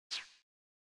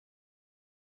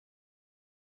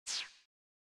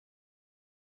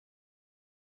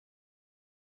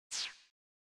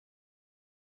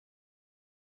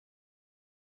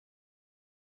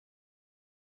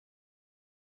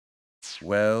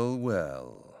Well,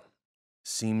 well.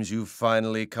 Seems you've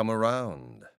finally come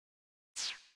around.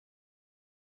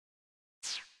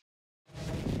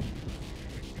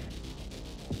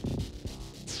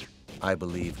 I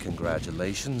believe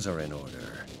congratulations are in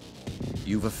order.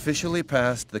 You've officially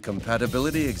passed the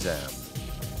compatibility exam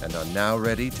and are now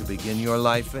ready to begin your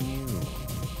life anew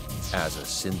as a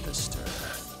synthester.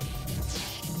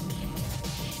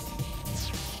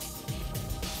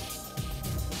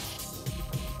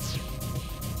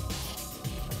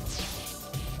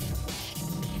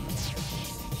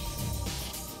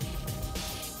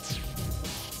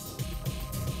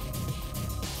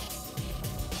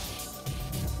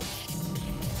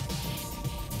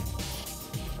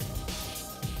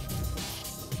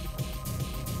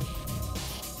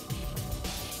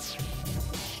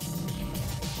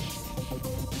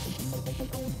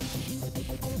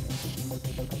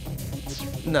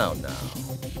 Now,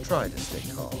 try to stay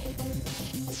calm.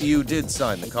 You did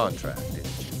sign the contract,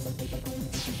 didn't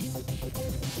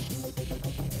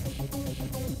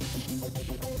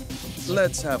you?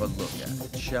 Let's have a look at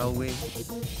it, shall we?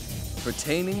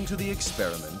 Pertaining to the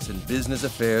experiments and business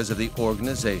affairs of the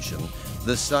organization,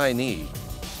 the signee...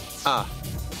 Ah,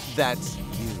 that's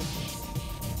you.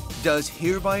 Does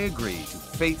hereby agree to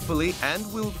faithfully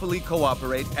and willfully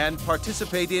cooperate and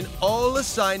participate in all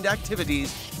assigned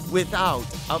activities without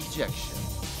objection.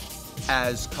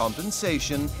 As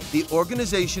compensation, the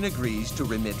organization agrees to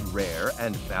remit rare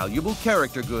and valuable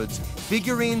character goods,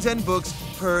 figurines, and books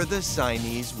per the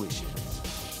signee's wishes.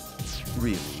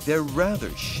 Really, they're rather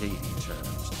shady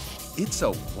terms. It's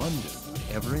a wonder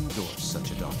you'd ever endorse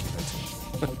such a document.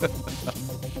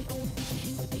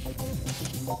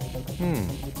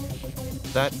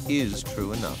 That is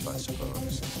true enough, I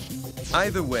suppose.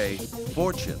 Either way,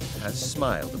 fortune has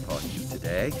smiled upon you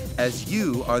today, as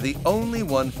you are the only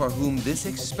one for whom this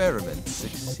experiment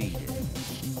succeeded.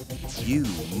 You,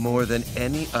 more than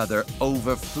any other,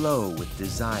 overflow with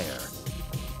desire.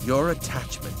 Your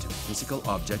attachment to physical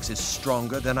objects is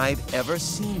stronger than I've ever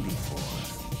seen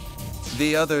before.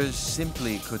 The others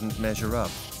simply couldn't measure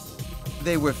up.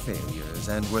 They were failures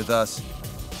and were thus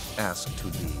asked to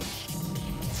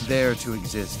leave. There to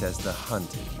exist as the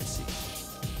hunted, you see.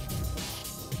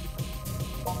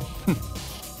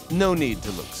 No need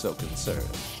to look so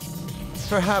concerned.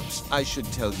 Perhaps I should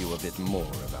tell you a bit more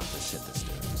about the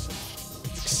synthesters.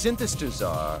 Synthesters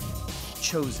are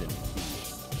chosen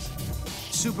beings.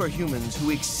 Superhumans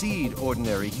who exceed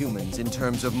ordinary humans in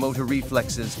terms of motor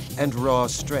reflexes and raw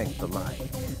strength alike.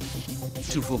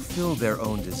 To fulfill their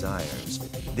own desires,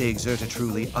 they exert a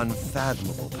truly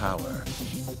unfathomable power.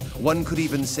 One could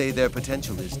even say their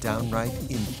potential is downright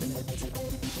infinite.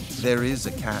 There is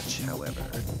a catch, however.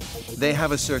 They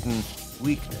have a certain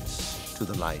weakness to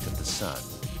the light of the sun.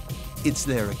 It's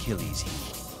their Achilles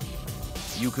heel.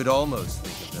 You could almost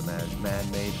think of them as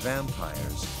man-made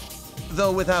vampires,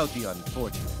 though without the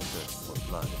unfortunate thirst for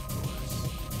blood, of course.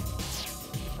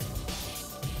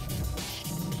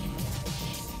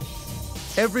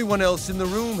 Everyone else in the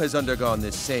room has undergone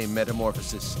this same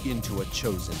metamorphosis into a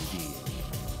chosen being.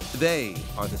 They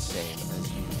are the same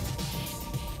as you.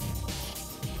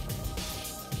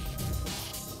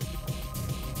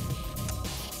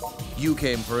 You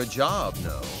came for a job,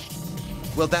 no?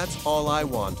 Well, that's all I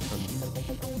want from you.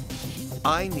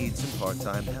 I need some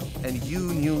part-time help, and you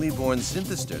newly born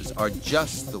synthesters are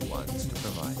just the ones to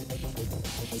provide it.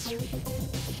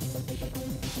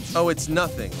 Oh, it's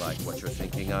nothing like what you're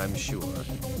thinking, I'm sure.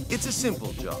 It's a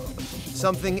simple job.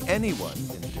 Something anyone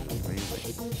can do,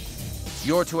 really.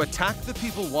 You're to attack the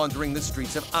people wandering the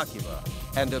streets of Akiba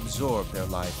and absorb their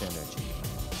life energy.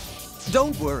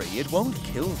 Don't worry, it won't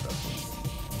kill them.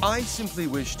 I simply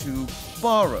wish to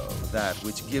borrow that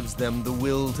which gives them the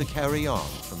will to carry on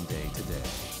from day to day.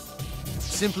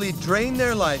 Simply drain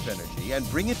their life energy and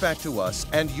bring it back to us,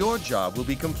 and your job will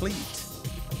be complete.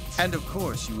 And of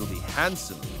course, you will be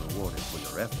handsomely rewarded for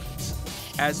your efforts.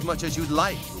 As much as you'd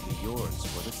like will be yours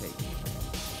for the taking.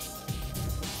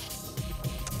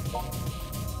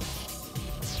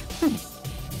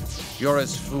 You're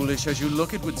as foolish as you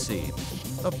look, it would seem.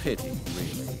 A pity,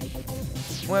 really.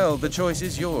 Well, the choice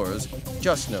is yours.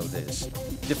 Just know this.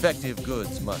 Defective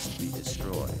goods must be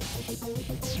destroyed.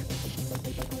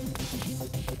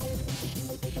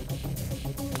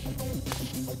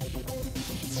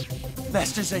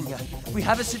 Master Xenia, we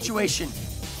have a situation.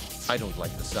 I don't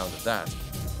like the sound of that.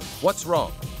 What's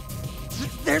wrong?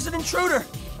 There's an intruder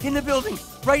in the building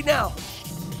right now.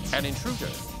 An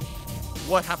intruder?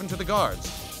 What happened to the guards?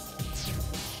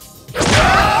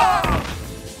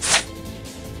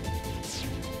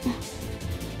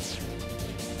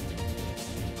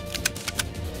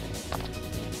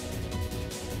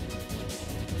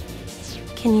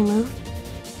 Can you move?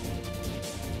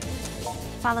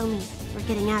 Follow me. We're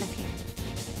getting out of here.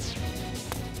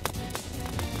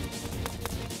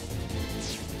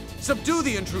 Subdue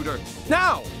the intruder!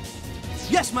 Now!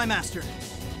 Yes, my master.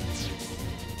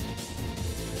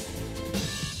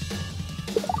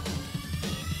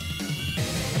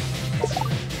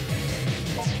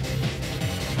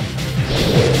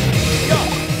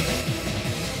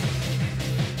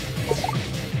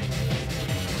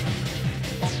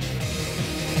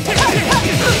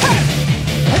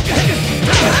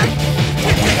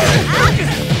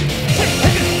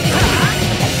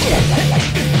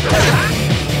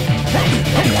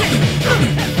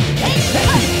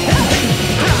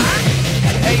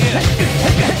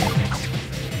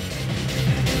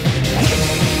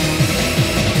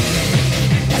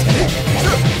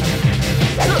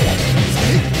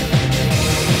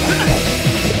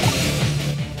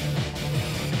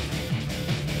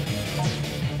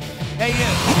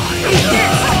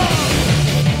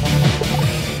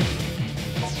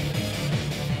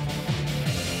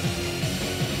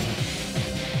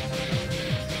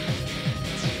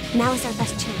 Now is our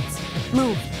best chance.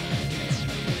 Move.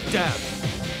 Damn!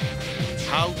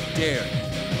 How dare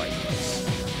you fight us?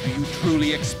 Do you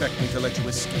truly expect me to let you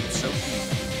escape so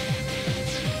easily?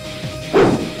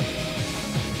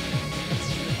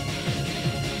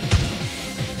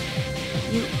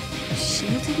 You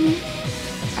shielded me?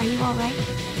 Are you all right?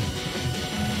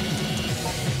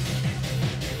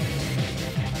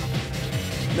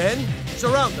 Men,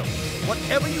 surround them.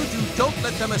 Whatever you do, don't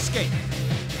let them escape.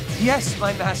 Yes,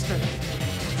 my master.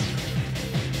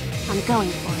 I'm going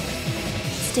for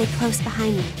it. Stay close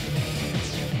behind me.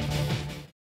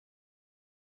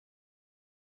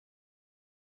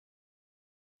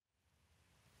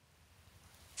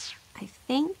 I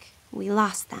think we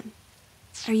lost them.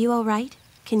 Are you all right?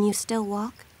 Can you still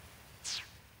walk?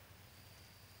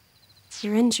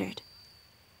 You're injured.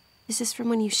 This is from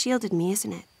when you shielded me,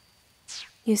 isn't it?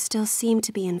 You still seem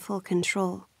to be in full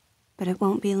control, but it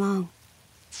won't be long.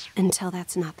 Until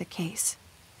that's not the case.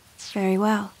 Very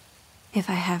well, if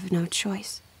I have no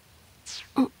choice.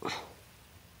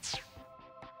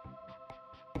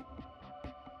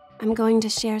 I'm going to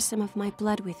share some of my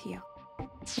blood with you.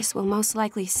 This will most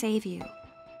likely save you,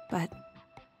 but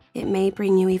it may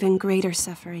bring you even greater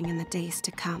suffering in the days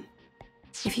to come.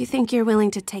 If you think you're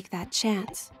willing to take that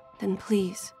chance, then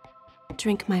please,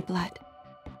 drink my blood.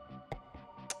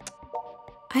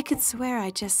 I could swear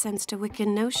I just sensed a wicked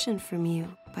notion from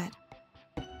you, but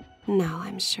no,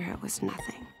 I'm sure it was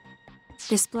nothing.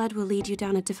 This blood will lead you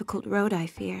down a difficult road, I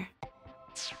fear.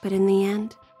 But in the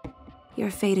end,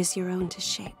 your fate is your own to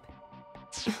shape.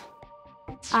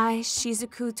 I,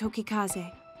 Shizuku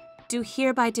Tokikaze, do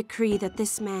hereby decree that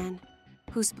this man,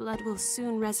 whose blood will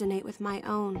soon resonate with my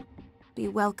own, be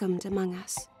welcomed among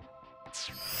us.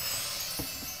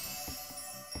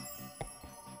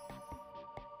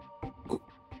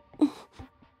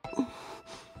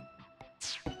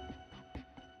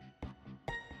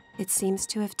 It seems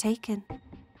to have taken,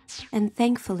 and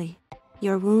thankfully,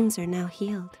 your wounds are now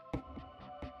healed.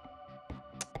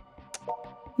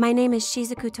 My name is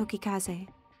Shizuku Tokikaze.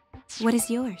 What is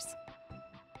yours?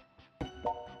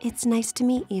 It's nice to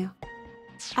meet you.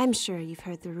 I'm sure you've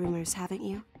heard the rumors, haven't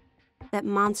you? That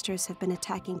monsters have been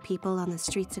attacking people on the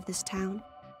streets of this town.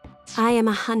 I am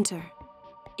a hunter.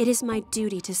 It is my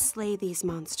duty to slay these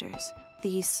monsters,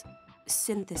 these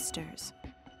synthesters.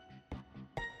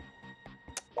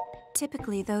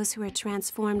 Typically, those who are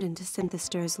transformed into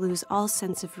synthesters lose all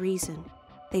sense of reason.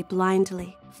 They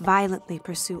blindly, violently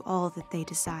pursue all that they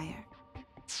desire.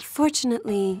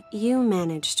 Fortunately, you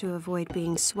manage to avoid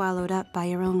being swallowed up by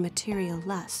your own material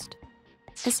lust.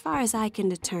 As far as I can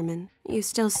determine, you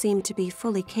still seem to be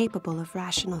fully capable of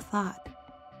rational thought.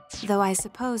 Though I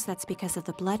suppose that's because of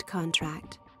the blood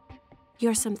contract.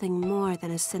 You're something more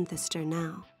than a synthester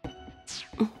now.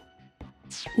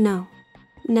 No,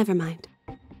 never mind.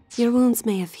 Your wounds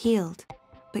may have healed,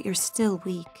 but you're still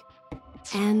weak.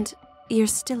 And you're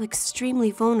still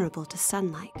extremely vulnerable to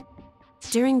sunlight.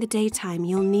 During the daytime,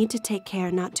 you'll need to take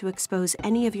care not to expose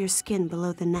any of your skin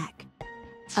below the neck.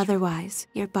 Otherwise,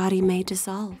 your body may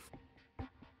dissolve.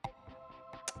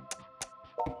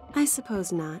 I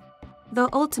suppose not, though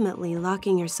ultimately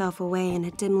locking yourself away in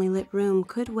a dimly lit room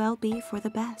could well be for the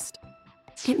best.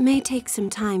 It may take some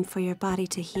time for your body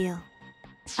to heal.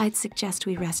 I'd suggest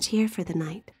we rest here for the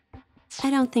night. I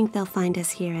don't think they'll find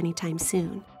us here anytime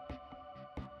soon.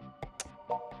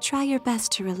 Try your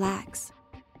best to relax.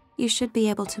 You should be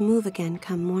able to move again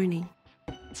come morning.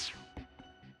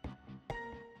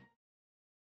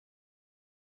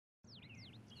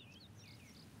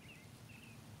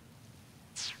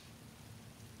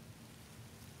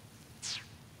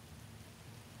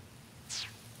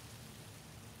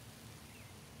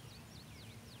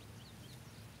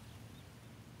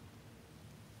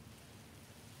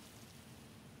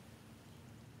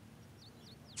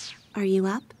 Are you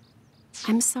up?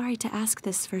 I'm sorry to ask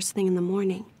this first thing in the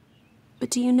morning, but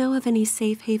do you know of any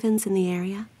safe havens in the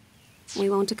area? We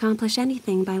won't accomplish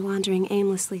anything by wandering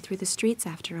aimlessly through the streets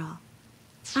after all.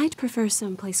 I'd prefer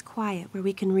someplace quiet where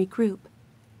we can regroup,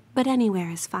 but anywhere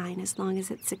is fine as long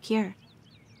as it's secure.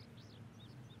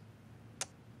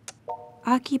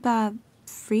 Akiba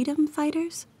freedom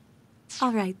fighters?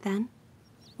 All right then.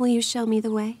 Will you show me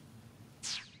the way?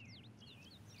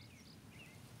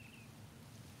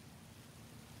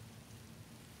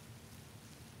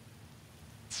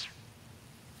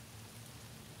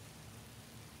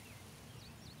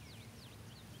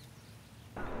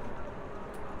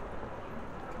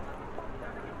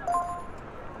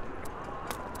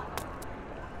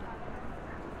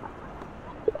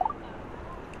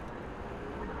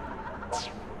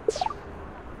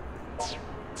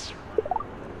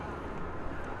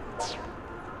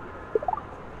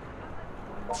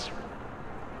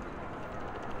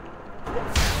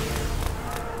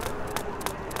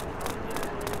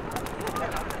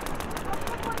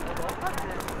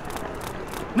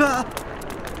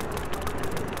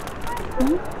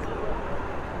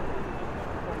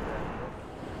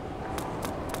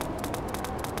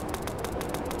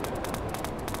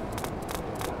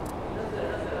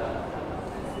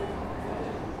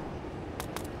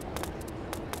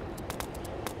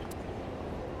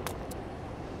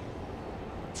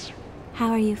 How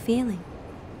are you feeling?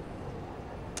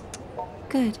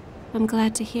 Good. I'm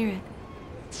glad to hear it.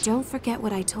 Don't forget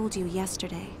what I told you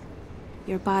yesterday.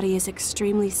 Your body is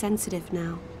extremely sensitive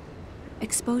now.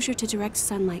 Exposure to direct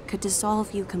sunlight could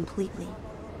dissolve you completely.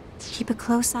 Keep a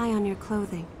close eye on your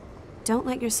clothing. Don't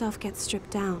let yourself get stripped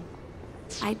down.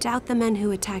 I doubt the men who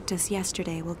attacked us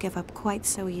yesterday will give up quite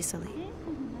so easily.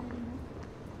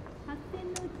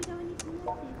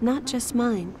 Not just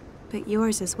mine, but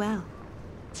yours as well.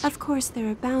 Of course,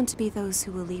 there are bound to be those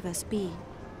who will leave us be,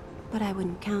 but I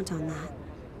wouldn't count on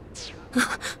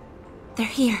that. They're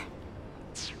here.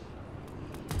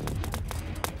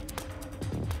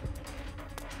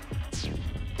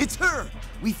 It's her!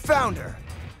 We found her!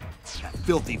 That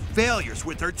filthy failure's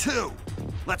with her too!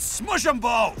 Let's smush them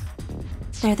both!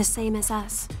 They're the same as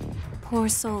us. Poor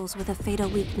souls with a fatal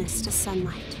weakness to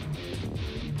sunlight.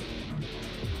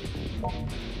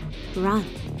 Run.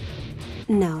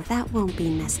 No, that won't be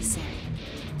necessary.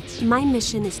 My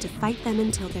mission is to fight them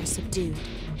until they're subdued.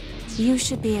 You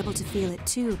should be able to feel it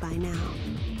too by now.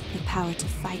 The power to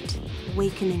fight,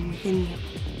 awakening within you.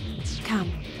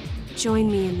 Come, join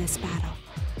me in this battle.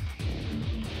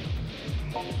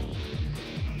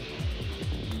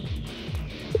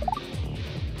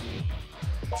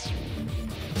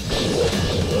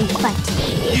 We fight.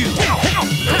 You!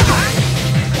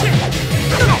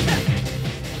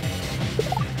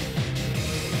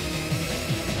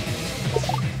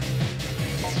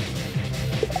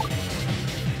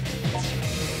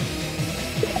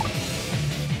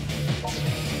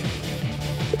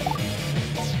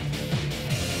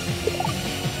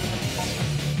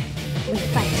 We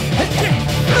fight.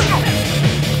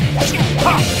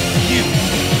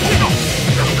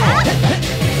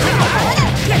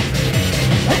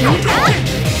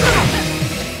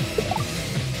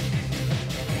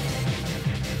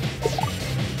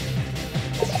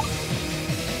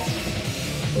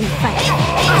 We fight.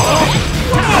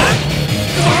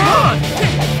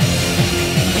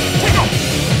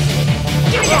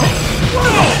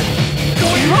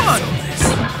 Going on?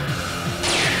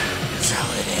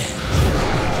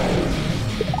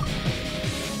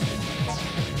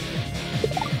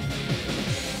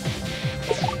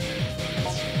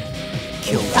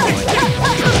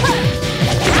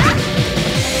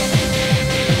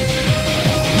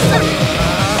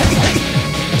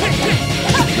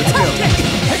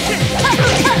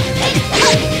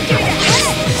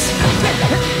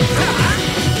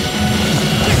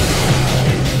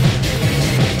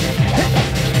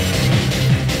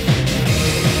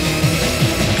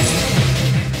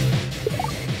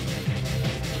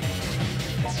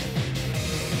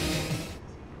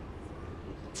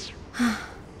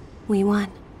 We won.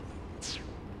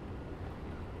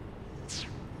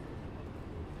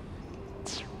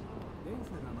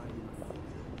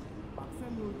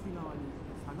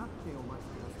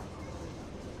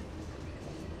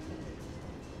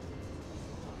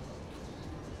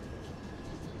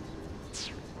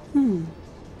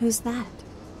 Who's that?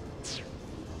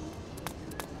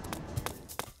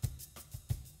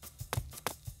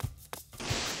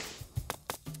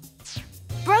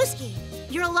 Broski,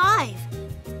 you're alive!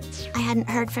 I hadn't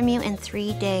heard from you in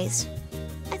 3 days.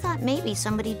 I thought maybe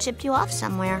somebody tipped you off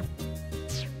somewhere.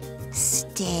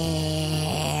 Stare.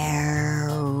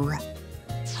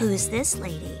 Who's this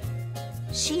lady?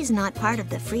 She's not part of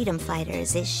the freedom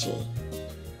fighters, is she?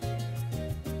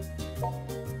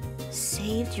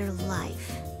 Saved your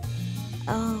life.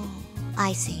 Oh,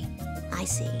 I see. I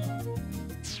see.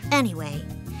 Anyway,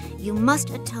 you must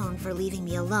atone for leaving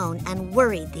me alone and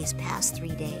worried these past 3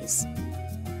 days.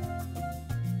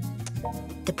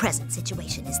 The present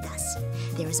situation is thus.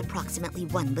 There is approximately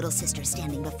one little sister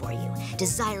standing before you,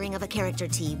 desiring of a character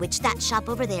tee, which that shop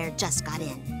over there just got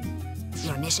in.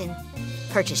 Your mission?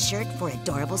 Purchase shirt for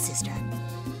adorable sister.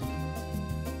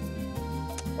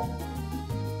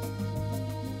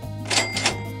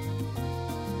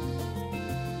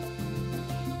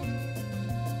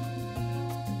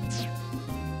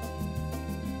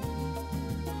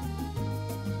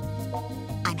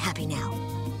 I'm happy now.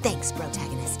 Thanks,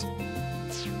 protagonist.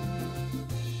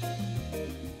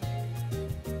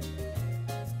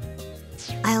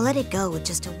 I'll let it go with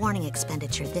just a warning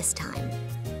expenditure this time.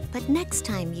 But next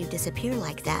time you disappear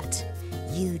like that,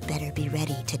 you'd better be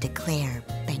ready to declare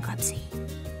bankruptcy.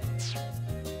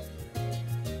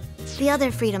 The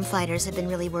other freedom fighters have been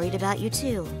really worried about you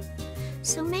too.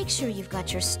 So make sure you've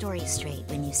got your story straight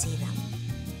when you see them.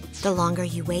 The longer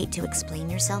you wait to explain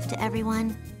yourself to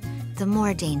everyone, the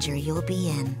more danger you'll be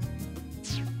in.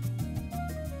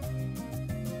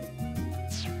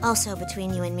 Also,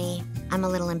 between you and me, I'm a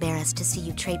little embarrassed to see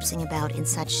you traipsing about in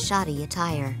such shoddy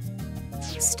attire.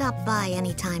 Stop by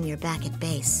anytime you're back at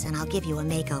base, and I'll give you a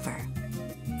makeover.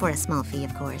 For a small fee,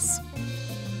 of course.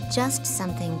 Just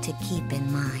something to keep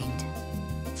in mind.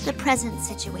 The present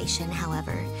situation,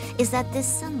 however, is that this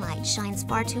sunlight shines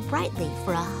far too brightly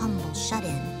for a humble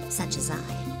shut-in such as I.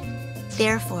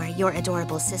 Therefore, your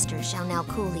adorable sister shall now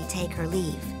coolly take her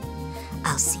leave.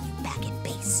 I'll see you back at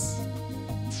base.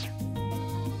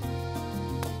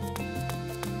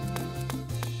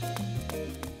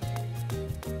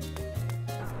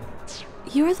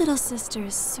 Your little sister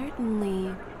is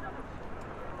certainly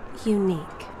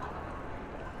unique.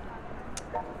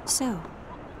 So,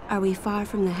 are we far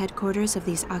from the headquarters of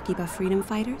these Akiba freedom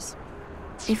fighters?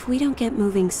 If we don't get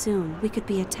moving soon, we could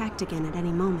be attacked again at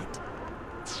any moment.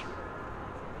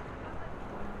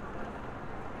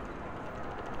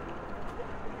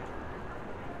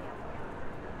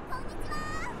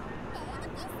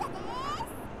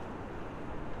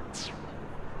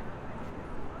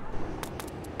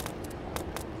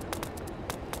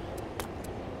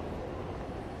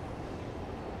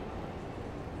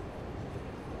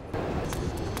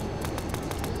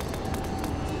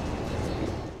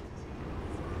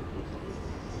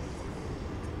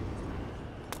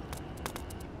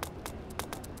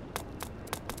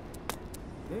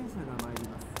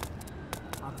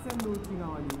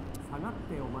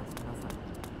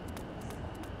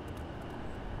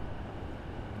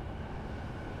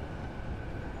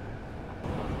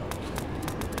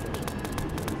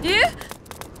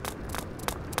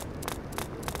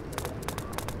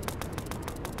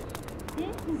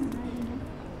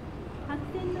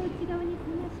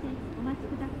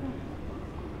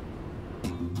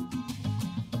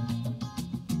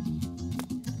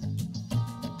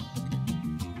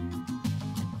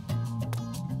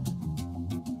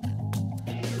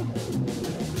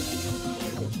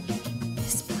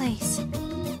 This place.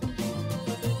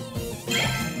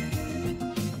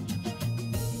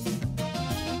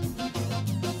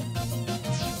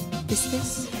 Is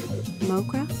this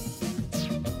Mogra?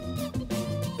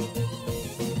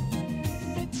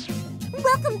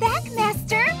 Welcome back,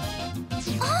 Master!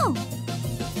 Oh!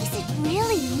 Is it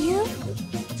really you?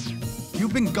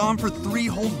 You've been gone for 3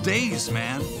 whole days,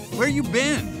 man. Where you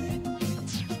been?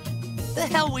 The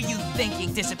hell were you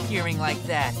thinking disappearing like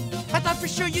that? I thought for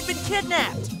sure you'd been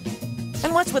kidnapped.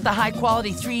 And what's with the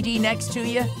high-quality 3D next to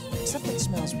you? Something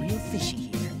smells real fishy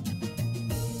here.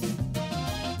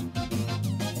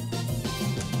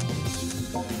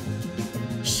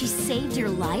 She saved your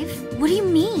life? What do you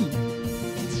mean?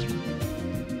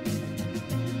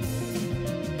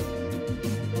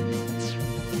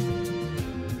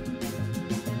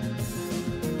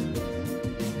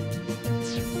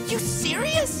 You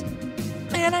serious?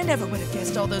 Man, I never would have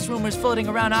guessed all those rumors floating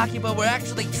around Akiba were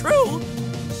actually true.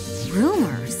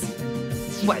 Rumors?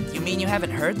 What, you mean you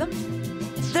haven't heard them?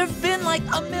 There've been like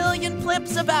a million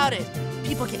flips about it.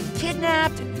 People getting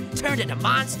kidnapped and turned into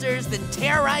monsters, then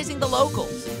terrorizing the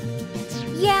locals.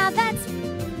 Yeah, that's...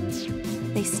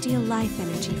 They steal life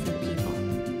energy from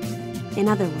people. In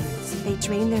other words, they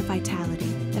drain their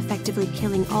vitality, effectively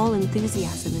killing all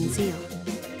enthusiasm and zeal.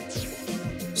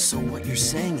 So what you're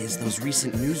saying is those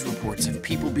recent news reports of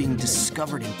people being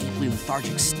discovered in deeply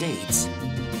lethargic states.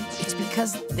 It's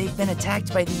because they've been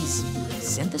attacked by these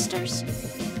synthesters?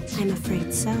 I'm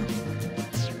afraid so.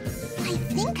 I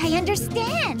think I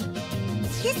understand.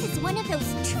 This is one of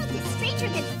those truth is stranger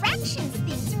than fractions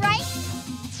things, right?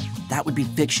 That would be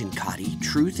fiction, Cotty.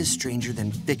 Truth is stranger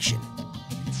than fiction.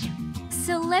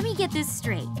 So let me get this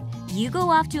straight. You go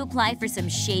off to apply for some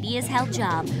shady-as-hell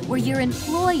job where your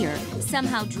employer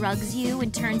somehow drugs you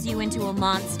and turns you into a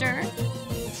monster?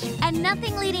 And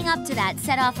nothing leading up to that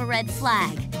set off a red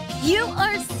flag. You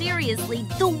are seriously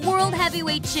the world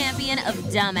heavyweight champion of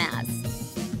dumbass.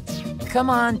 Come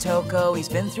on, Toko, he's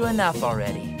been through enough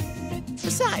already.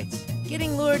 Besides,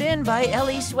 getting lured in by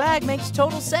L.E. Swag makes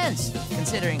total sense,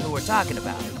 considering who we're talking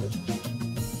about.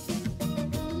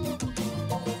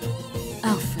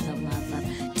 Oh, for the love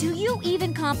of... Do you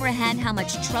even comprehend how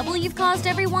much trouble you've caused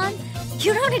everyone?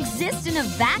 You don't exist in a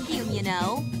vacuum, you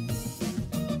know.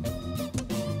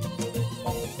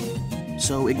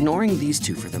 So, ignoring these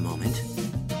two for the moment,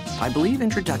 I believe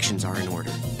introductions are in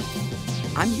order.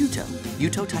 I'm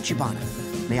Yuto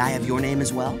Tachibana. May I have your name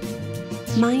as well?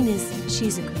 Mine is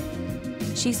Shizuku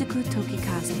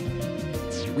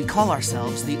Tokikaze. We call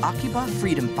ourselves the Akiba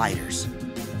Freedom Fighters.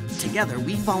 Together,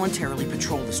 we voluntarily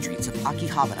patrol the streets of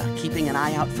Akihabara, keeping an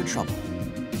eye out for trouble.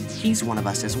 He's one of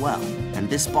us as well, and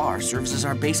this bar serves as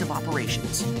our base of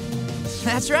operations.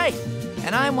 That's right,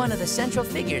 and I'm one of the central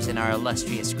figures in our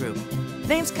illustrious group.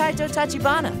 Name's Kaito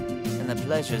Tachibana, and the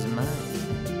pleasure's mine.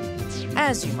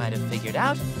 As you might have figured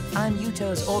out, I'm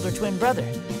Yuto's older twin brother.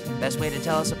 Best way to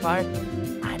tell us apart,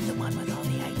 I'm the one with all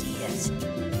the ideas.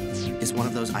 Is one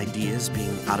of those ideas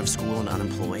being out of school and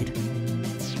unemployed?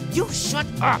 You shut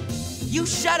up! You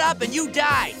shut up and you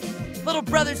die! Little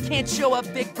brothers can't show up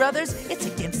big brothers. It's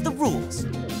against the rules.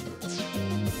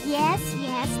 Yes,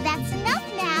 that's enough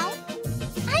now.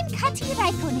 I'm Kati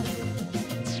Raikkonen.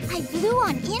 I flew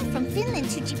on in from Finland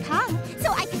to Japan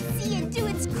so I could see and do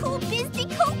its cool busy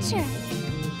culture.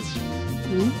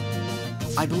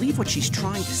 I believe what she's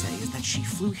trying to say is that she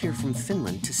flew here from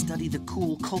Finland to study the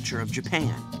cool culture of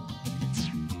Japan.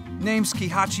 Name's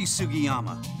Kihachi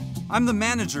Sugiyama. I'm the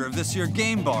manager of this here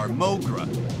game bar, Mogra,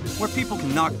 where people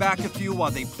can knock back a few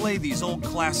while they play these old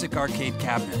classic arcade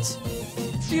cabinets.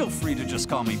 Feel free to just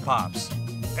call me Pops.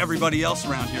 Everybody else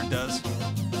around here does.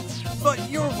 But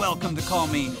you're welcome to call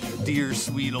me Dear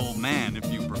Sweet Old Man if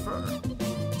you prefer.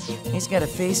 He's got a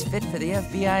face fit for the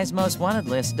FBI's most wanted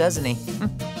list, doesn't he?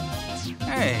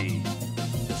 Hey.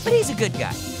 But he's a good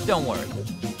guy, don't worry.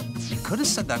 You could have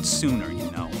said that sooner, you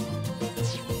know.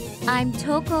 I'm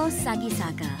Toko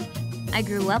Sagisaka. I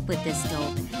grew up with this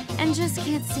dope and just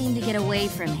can't seem to get away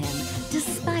from him,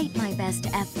 despite my best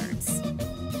efforts.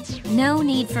 No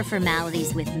need for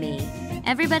formalities with me.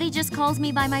 Everybody just calls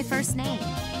me by my first name.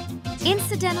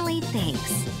 Incidentally,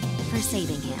 thanks for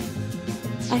saving him.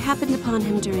 I happened upon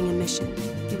him during a mission.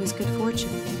 It was good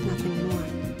fortune, nothing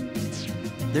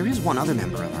more. There is one other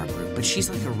member of our group, but she's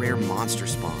like a rare monster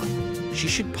spawn. She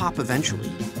should pop eventually.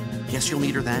 Guess you'll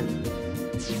meet her then.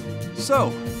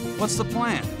 So, what's the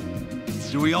plan?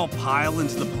 Do we all pile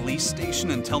into the police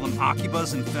station and tell them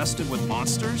Akiba'S infested with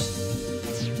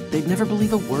monsters? They'd never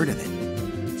believe a word of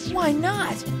it. Why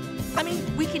not? I mean,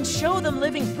 we can show them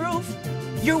living proof.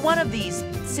 You're one of these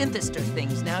synthester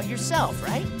things now yourself,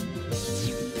 right?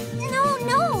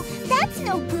 No, that's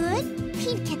no good.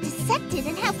 He'd get dissected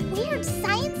and have weird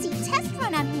sciencey tests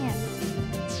run on him.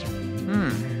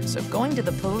 So going to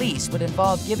the police would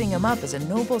involve giving him up as a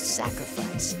noble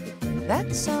sacrifice.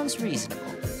 That sounds reasonable.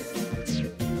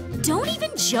 Don't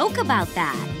even joke about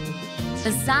that.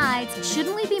 Besides,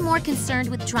 shouldn't we be more concerned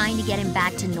with trying to get him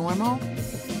back to normal?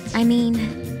 I mean,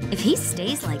 if he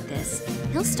stays like this,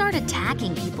 he'll start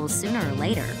attacking people sooner or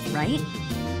later, right?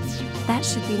 That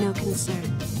should be no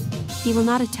concern. He will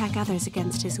not attack others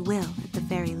against his will, at the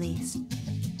very least.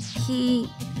 He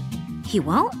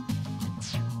won't?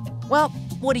 Well,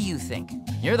 what do you think?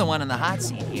 You're the one in the hot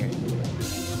seat here.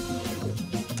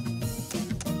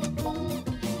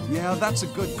 Yeah, that's a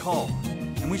good call.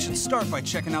 And we should start by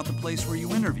checking out the place where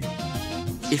you interviewed.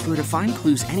 If we were to find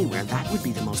clues anywhere, that would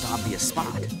be the most obvious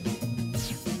spot.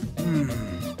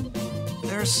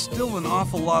 There's still an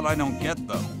awful lot I don't get,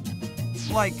 though.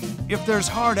 Like, if there's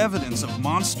hard evidence of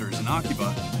monsters in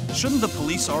Akiba, shouldn't the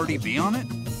police already be on it?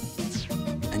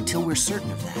 Until we're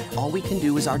certain of that, all we can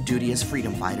do is our duty as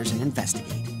freedom fighters and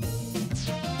investigate.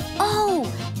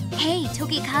 Oh! Hey,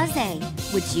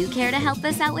 Tokikaze, would you care to help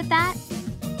us out with that?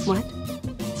 What?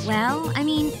 Well, I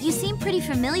mean, you seem pretty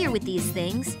familiar with these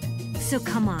things. So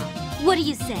come on, what do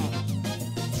you say?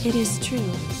 It is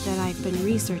true that I've been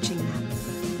researching them.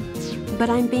 But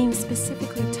I'm being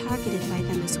specifically targeted by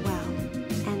them as well.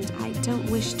 And I don't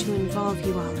wish to involve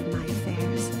you all in my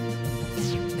affairs.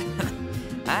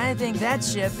 I think that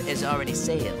ship has already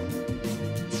sailed.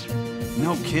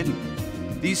 No kidding.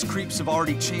 These creeps have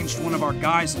already changed one of our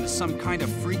guys into some kind of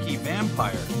freaky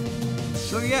vampire.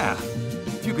 So yeah,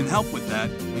 if you can help with that,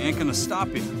 we ain't gonna stop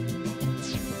you.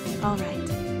 All right.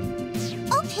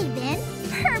 Okay then,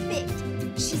 perfect.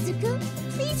 Shizuku,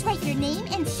 please write your name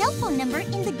and cell phone number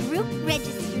in the group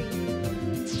registry.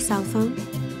 Cell phone?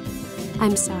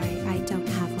 I'm sorry, I don't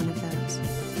have one of those.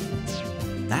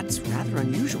 That's rather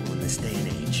unusual in this day and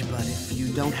age, but if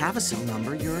you don't have a cell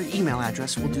number, your email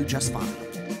address will do just fine.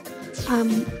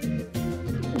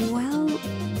 Well...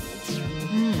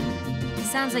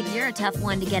 Sounds like you're a tough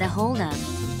one to get a hold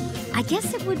of. I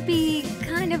guess it would be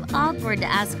kind of awkward to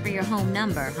ask for your home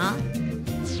number, huh?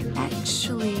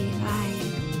 Actually, I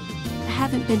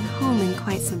haven't been home in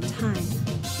quite some time.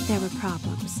 There were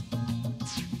problems.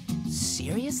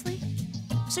 Seriously?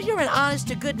 So you're an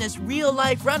honest-to-goodness,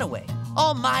 real-life runaway,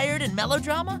 all mired in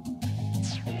melodrama?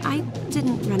 I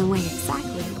didn't run away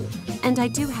exactly, and I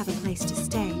do have a place to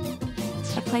stay.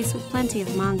 A place with plenty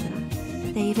of manga.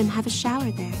 They even have a shower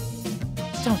there.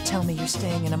 Don't tell me you're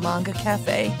staying in a manga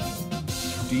cafe.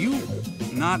 Do you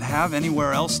not have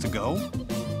anywhere else to go?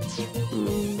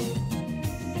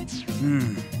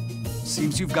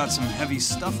 Seems you've got some heavy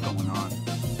stuff going on.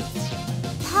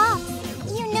 Pop,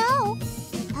 you know,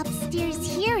 upstairs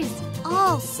here is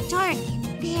all stark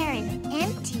and bare and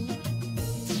empty.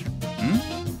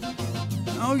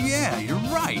 Oh yeah, you're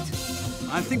right.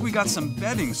 I think we got some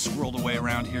bedding squirreled away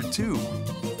around here too.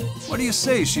 What do you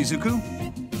say, Shizuku?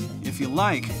 If you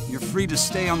like, you're free to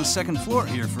stay on the second floor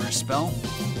here for a spell.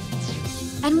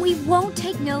 And we won't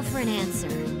take no for an answer.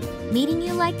 Meeting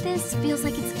you like this feels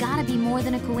like it's gotta be more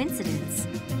than a coincidence.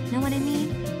 Know what I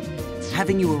mean?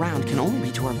 Having you around can only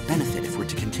be to our benefit if we're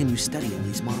to continue studying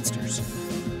these monsters.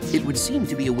 It would seem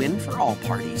to be a win for all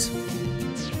parties.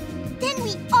 Then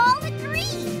we all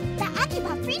agree! The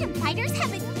Akiba Freedom Fighters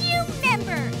have a new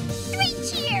member! 3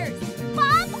 cheers!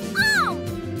 Bob on!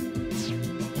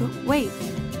 But wait.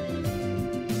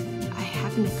 I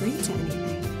haven't agreed to anything.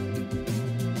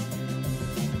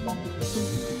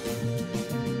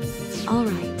 All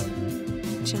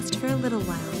right. Just for a little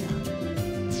while,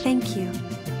 though. Thank you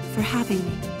for having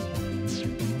me.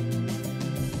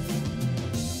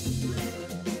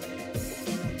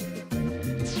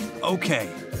 Okay,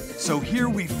 so here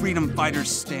we freedom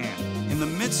fighters stand, in the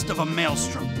midst of a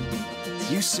maelstrom.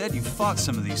 You said you fought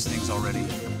some of these things already.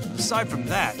 Aside from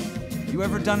that, you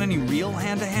ever done any real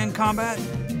hand-to-hand combat?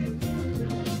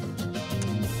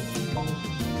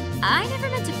 I never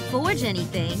meant to forge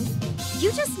anything.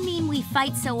 You just mean we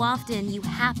fight so often you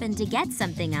happen to get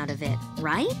something out of it,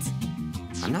 right?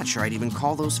 I'm not sure I'd even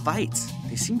call those fights.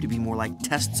 They seem to be more like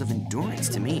tests of endurance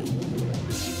to me.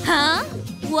 Huh?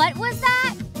 What was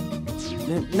that?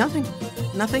 Nothing.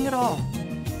 Nothing at all.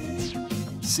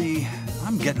 See,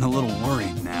 I'm getting a little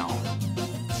worried now.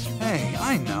 Hey,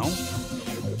 I know.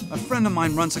 A friend of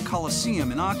mine runs a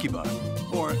coliseum in Akiba,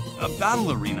 or a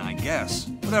battle arena, I guess,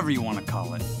 whatever you want to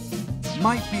call it.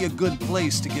 Might be a good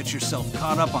place to get yourself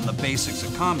caught up on the basics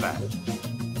of combat.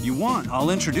 You want, I'll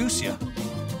introduce you.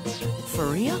 For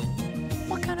real?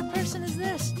 What kind of person is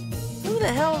this? Who the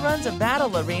hell runs a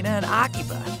battle arena in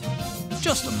Akiba?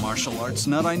 Just a martial arts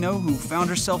nut I know who found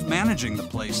herself managing the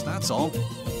place, that's all.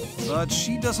 But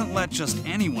she doesn't let just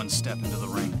anyone step into the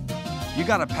ring. You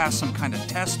gotta pass some kind of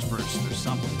test first or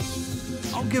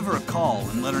something. I'll give her a call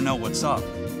and let her know what's up.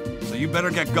 So you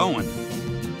better get going.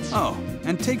 Oh,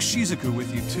 and take Shizuku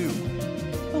with you too.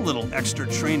 A little extra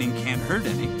training can't hurt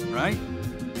any, right?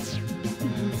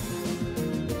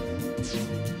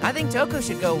 I think Toko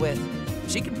should go with.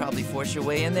 She can probably force her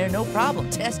way in there, no problem.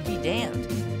 Test be damned.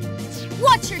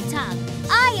 Watch your tongue.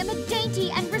 I am a dainty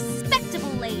and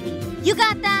respectable lady. You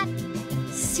got that?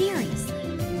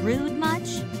 Seriously, rude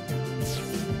much?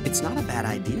 It's not a bad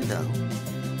idea, though.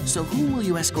 So whom will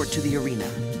you escort to the arena?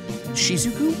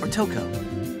 Shizuku or Toko?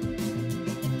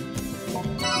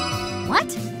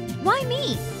 What? Why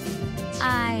me?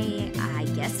 I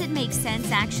guess it makes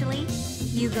sense, actually.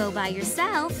 You go by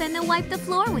yourself and they'll wipe the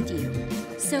floor with you.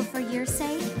 So for your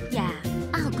sake, yeah,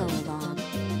 I'll go along.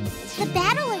 The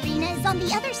battle arena is on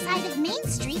the other side of Main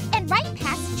Street and right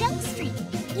past Junk Street.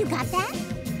 You got that?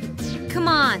 Come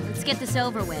on, let's get this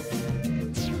over with.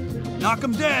 Knock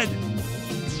 'em dead!